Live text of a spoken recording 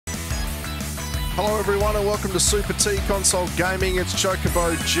Hello everyone and welcome to Super T Console Gaming. It's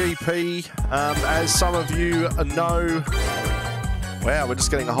Chocobo GP. As some of you know, wow, we're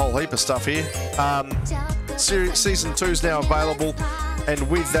just getting a whole heap of stuff here. Season 2 is now available, and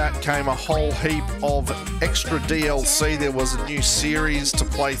with that came a whole heap of extra DLC. There was a new series to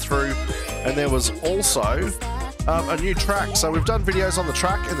play through, and there was also a new track. So we've done videos on the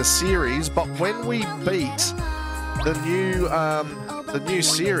track and the series, but when we beat the new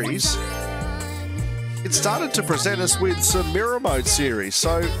series, it started to present us with some mirror mode series.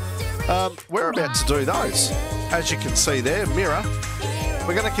 So we're about to do those. As you can see there, mirror.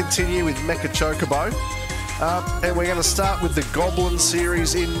 We're going to continue with Mecha Chocobo, and we're going to start with the Goblin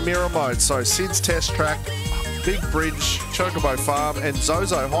series in mirror mode. So Sid's Test Track, Big Bridge, Chocobo Farm, and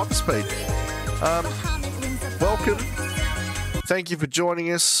Zozo Hyperspeed. Welcome. Thank you for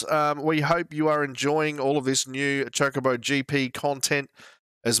joining us. We hope you are enjoying all of this new Chocobo GP content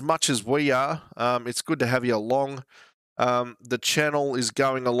as much as we are. It's good to have you along. The channel is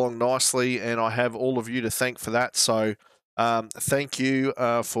going along nicely, and I have all of you to thank for that. So thank you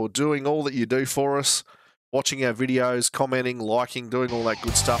for doing all that you do for us, watching our videos, commenting, liking, doing all that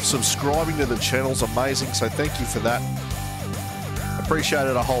good stuff. Subscribing to the channel's amazing, so thank you for that. Appreciate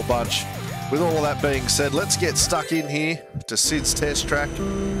it a whole bunch. With all of that being said, let's get stuck in here to Sid's Test Track.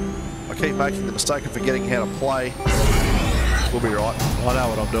 I keep making the mistake of forgetting how to play. We'll be right. I know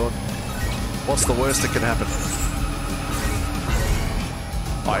what I'm doing. What's the worst that can happen?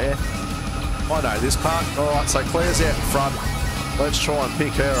 Oh, yeah. I know this part. All right, so Claire's out in front. Let's try and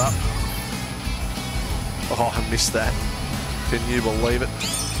pick her up. Oh, I missed that. Can you believe it?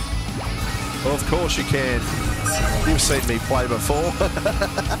 Well, of course you can. You've seen me play before.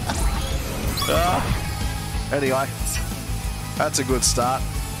 Anyway, that's a good start.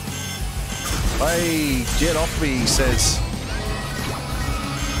 Hey, get off me, he says.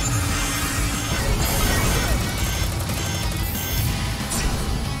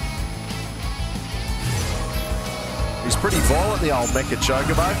 He's pretty violent, the old Mecha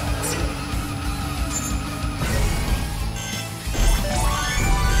Chocobo.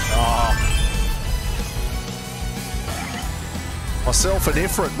 Oh. Myself and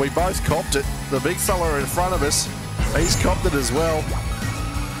Ifrit, we both copped it. The big fella in front of us, he's copped it as well.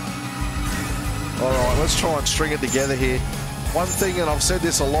 All right, let's try and string it together here. One thing, and I've said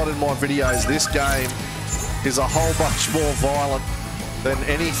this a lot in my videos, this game is a whole bunch more violent than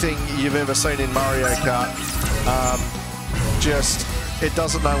anything you've ever seen in Mario Kart. It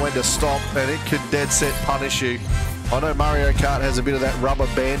doesn't know when to stop, and it could dead set punish you. I know Mario Kart has a bit of that rubber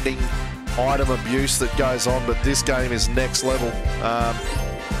banding item abuse that goes on, but this game is next level.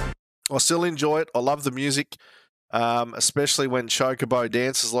 I still enjoy it. I love the music, especially when Chocobo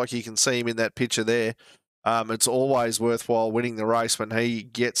dances like you can see him in that picture there. It's always worthwhile winning the race when he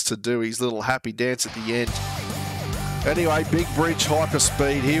gets to do his little happy dance at the end. Anyway, Big Bridge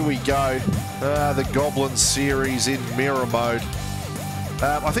Hyperspeed, here we go. The Goblin series in mirror mode.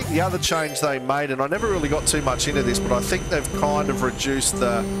 I think the other change they made, and I never really got too much into this, but I think they've kind of reduced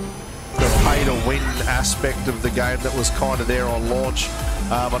the pay-to-win aspect of the game that was kind of there on launch.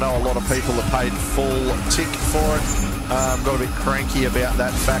 I know a lot of people have paid full tick for it. Got a bit cranky about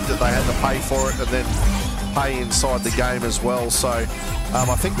that fact that they had to pay for it and then pay inside the game as well. So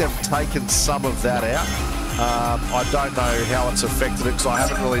I think they've taken some of that out. I don't know how it's affected it because I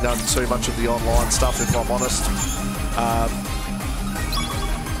haven't really done too much of the online stuff, if I'm honest.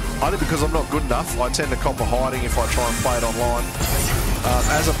 Only because I'm not good enough. I tend to cop a hiding if I try and play it online.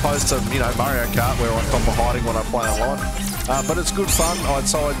 As opposed to, you know, Mario Kart where I cop a hiding when I play online. But it's good fun,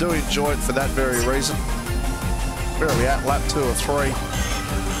 so I do enjoy it for that very reason. Where are we at? Lap 2 or 3?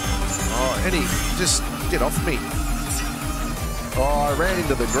 Oh, Eddie, just get off me. Oh, I ran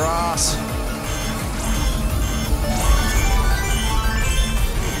into the grass.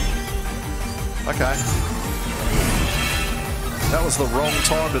 Okay. That was the wrong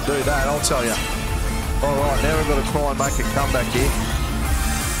time to do that, I'll tell you. All right, now we've got to try and make a comeback here.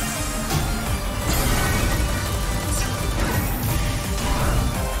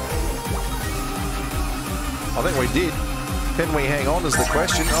 I think we did. Can we hang on is the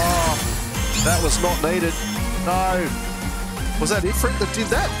question. Oh, that was not needed. No. Was that Ifrit that did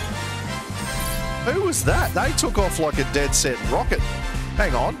that? Who was that? They took off like a dead set rocket.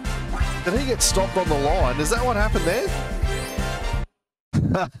 Hang on. Did he get stopped on the line? Is that what happened there?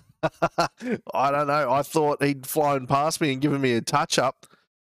 I don't know. I thought he'd flown past me and given me a touch-up.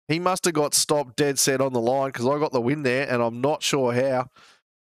 He must have got stopped dead set on the line because I got the win there, and I'm not sure how,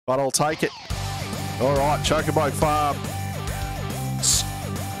 but I'll take it. All right, Chocobo Farm.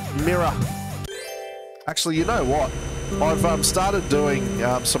 Mirror. Actually, you know what? I've started doing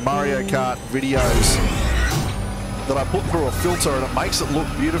some Mario Kart videos that I put through a filter, and it makes it look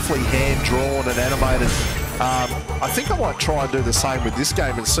beautifully hand-drawn and animated. I think I might try and do the same with this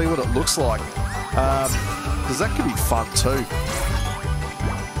game and see what it looks like, because that could be fun too.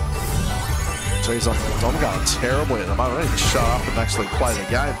 Jeez, I'm going terribly at the moment. I need to shut up and actually play the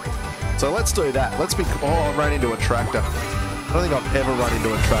game. So let's do that. Let's be... Oh, I ran into a tractor. I don't think I've ever run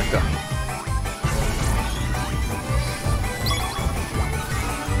into a tractor.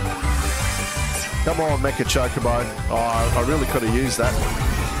 Come on, Mecha Chocobo. Oh, I really could have used that.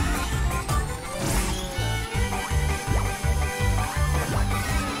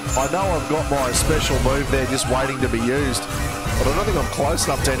 I know I've got my special move there just waiting to be used, but I don't think I'm close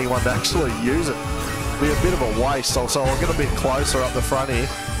enough to anyone to actually use it. It'll be a bit of a waste, so I'll get a bit closer up the front here.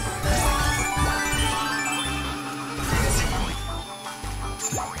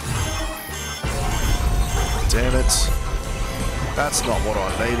 Damn it. That's not what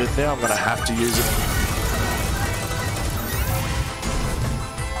I needed. Now I'm going to have to use it.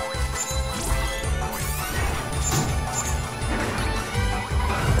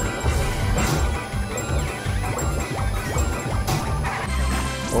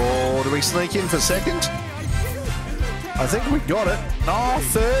 Oh, do we sneak in for second? I think we got it. Oh,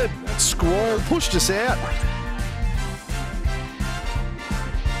 third. Squall pushed us out.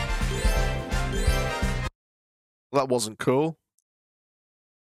 That wasn't cool.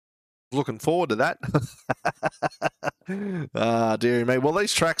 Looking forward to that. Dearie me. Well,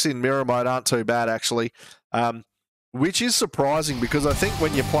 these tracks in mirror mode aren't too bad, actually, which is surprising because I think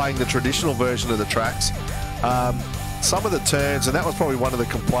when you're playing the traditional version of the tracks, some of the turns, and that was probably one of the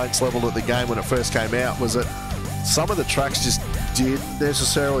complaints leveled at the game when it first came out, was that some of the tracks just didn't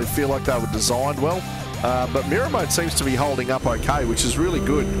necessarily feel like they were designed well. But mirror mode seems to be holding up okay, which is really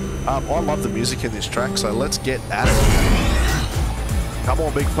good. I love the music in this track, so let's get at it. Come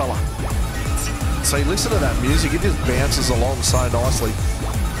on, big fella. See, listen to that music. It just bounces along so nicely.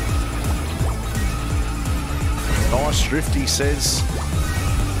 Nice drift, he says.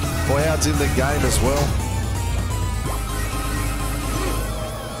 Cloud's in the game as well.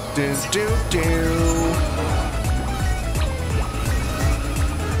 Do, do, do.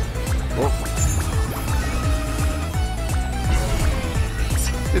 Oh.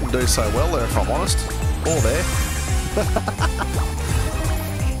 Didn't do so well there, if I'm honest. Or there.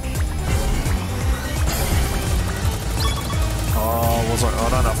 I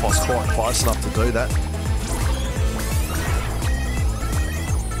don't know if I was quite close enough to do that.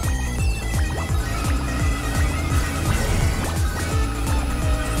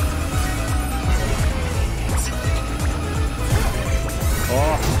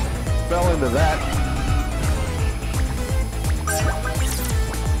 Oh, fell into that.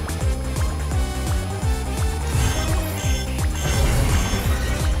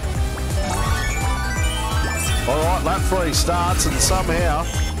 Alright, lap 3 starts and somehow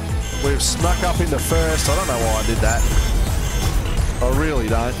we've snuck up into first. I don't know why I did that. I really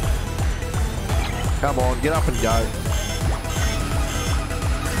don't. Come on, get up and go.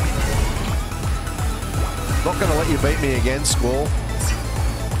 Not going to let you beat me again, Squall.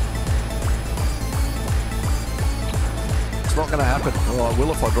 It's not going to happen. Oh, I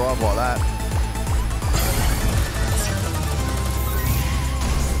will if I drive like that.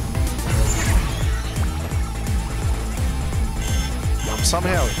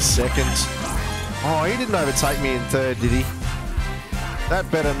 Somehow in second. Oh, he didn't overtake me in third, did he? That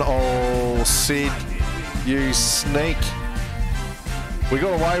better not... Oh, Sid, you sneak. We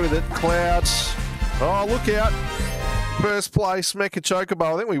got away with it. Clouds. Oh, look out. First place, Mecha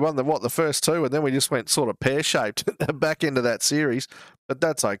Chocobo. I think we won the first two, and then we just went sort of pear-shaped at the back end of that series. But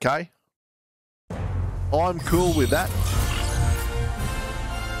that's okay. I'm cool with that.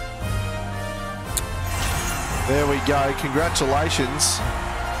 There we go. Congratulations.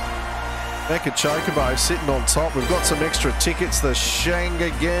 Mecha Chocobo sitting on top. We've got some extra tickets. The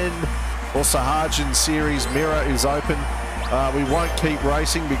Shangagen or Sahajin Series mirror is open. We won't keep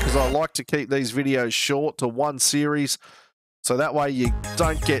racing because I like to keep these videos short to one series. So that way you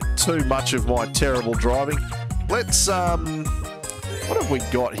don't get too much of my terrible driving. Let's, what have we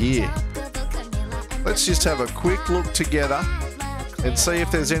got here? Let's just have a quick look together and see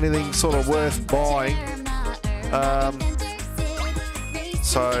if there's anything sort of worth buying.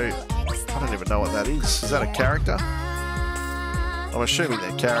 So, I don't even know what that is. Is that a character? I'm assuming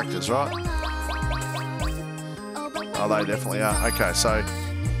they're characters, right? Oh, they definitely are. Okay, so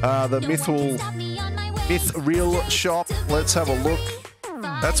the Mithril shop. Let's have a look.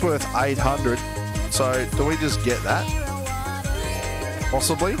 That's worth 800. So, do we just get that?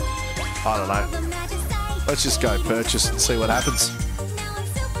 Possibly? I don't know. Let's just go purchase and see what happens.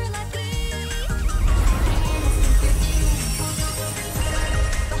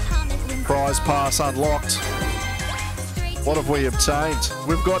 Prize pass unlocked. What have we obtained?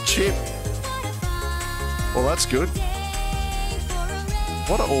 We've got chip. Well, that's good.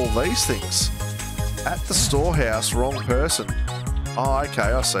 What are all these things? At the storehouse, wrong person. Oh, okay,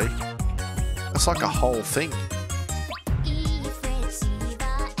 I see. It's like a whole thing.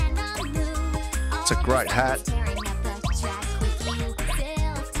 It's a great hat.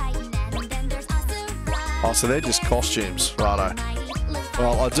 Oh, so they're just costumes, righto.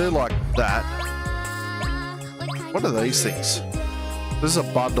 Well, I do like that. What are these things? This is a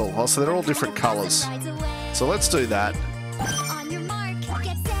bundle. Oh, so they're all different colours. So let's do that.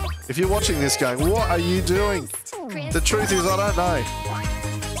 If you're watching this going, what are you doing? The truth is, I don't know.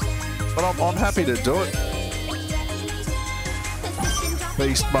 But I'm happy to do it.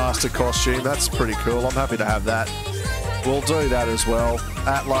 Beastmaster costume, that's pretty cool. I'm happy to have that. We'll do that as well.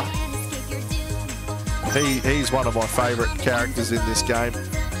 Atla. He's one of my favourite characters in this game.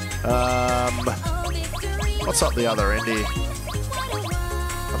 What's up the other end here?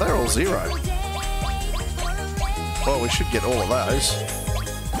 Oh, they're all 0. Well, we should get all of those.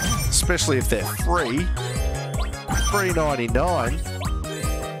 Especially if they're free. $3.99.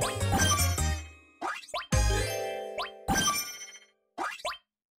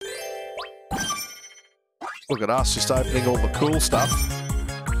 Look at us just opening all the cool stuff.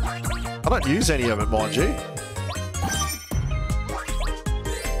 I don't use any of it, mind you.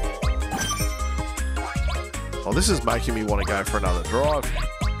 Oh, this is making me want to go for another drive.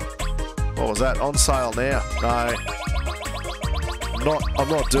 What was that? On sale now. No. I'm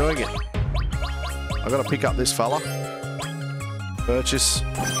not doing it. I've got to pick up this fella. Purchase.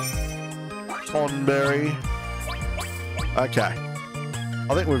 Tonberry. Okay.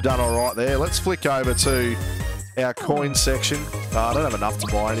 I think we've done all right there. Let's flick over to our coin section. I don't have enough to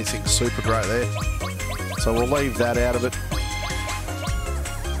buy anything super great there. So we'll leave that out of it.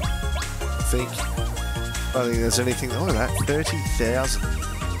 I don't think there's anything. Look at that. 30,000.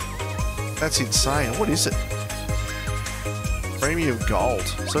 That's insane. What is it? Premium gold.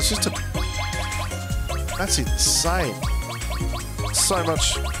 So it's just a... That's insane. So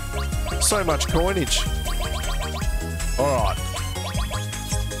much coinage. All right.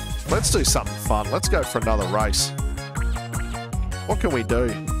 Let's do something fun. Let's go for another race. What can we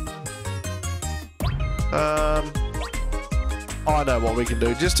do? I know what we can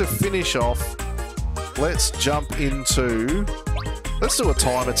do. Just to finish off, let's jump into... Let's do a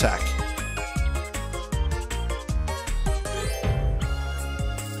time attack.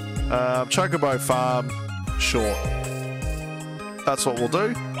 Chocobo Farm short. That's what we'll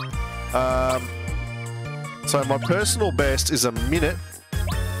do. So my personal best is a minute,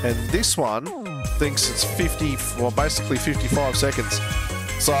 and this one thinks it's 50, well, basically 55 seconds.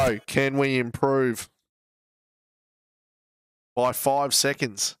 So can we improve by 5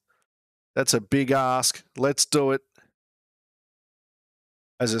 seconds? That's a big ask. Let's do it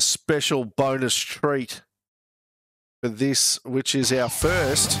as a special bonus treat for this, which is our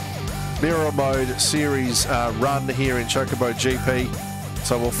first Mirror Mode Series run here in Chocobo GP.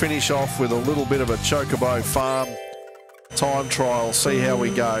 So we'll finish off with a little bit of a Chocobo Farm time trial, see how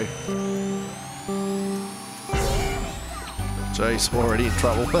we go. Jeez, I'm already in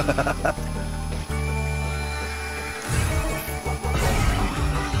trouble.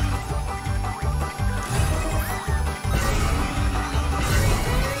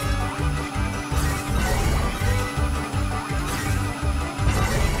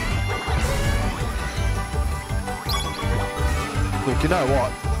 Look, you know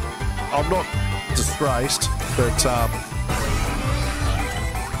what? I'm not disgraced, but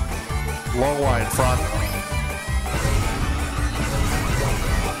long way in front.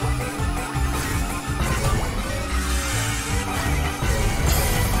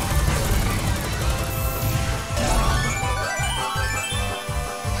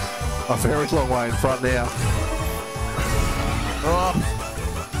 A very long way in front now. Oh,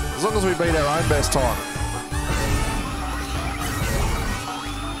 as long as we beat our own best time.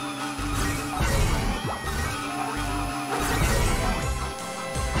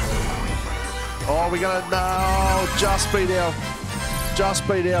 Oh, we're gonna no, just beat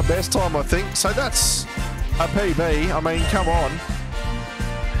our best time, I think. So that's a PB. I mean, come on,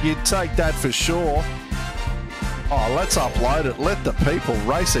 you'd take that for sure. Oh, let's upload it. Let the people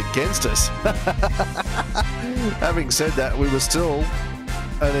race against us. Having said that, we were still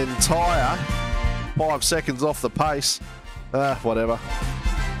an entire 5 seconds off the pace. Whatever.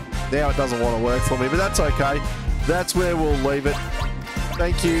 Now it doesn't want to work for me, but that's okay. That's where we'll leave it.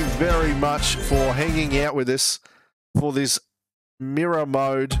 thank you very much for hanging out with us for this Mirror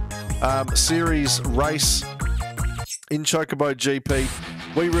Mode series race in Chocobo GP.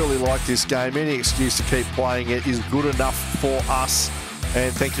 We really like this game. Any excuse to keep playing it is good enough for us.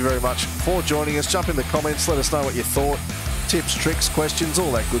 And thank you very much for joining us. Jump in the comments, let us know what you thought. Tips, tricks, questions,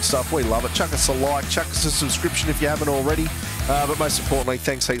 all that good stuff. We love it. Chuck us a like, chuck us a subscription if you haven't already. But most importantly,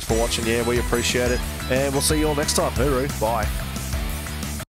 thanks heaps for watching. Yeah, we appreciate it. And we'll see you all next time. Hooroo. Bye.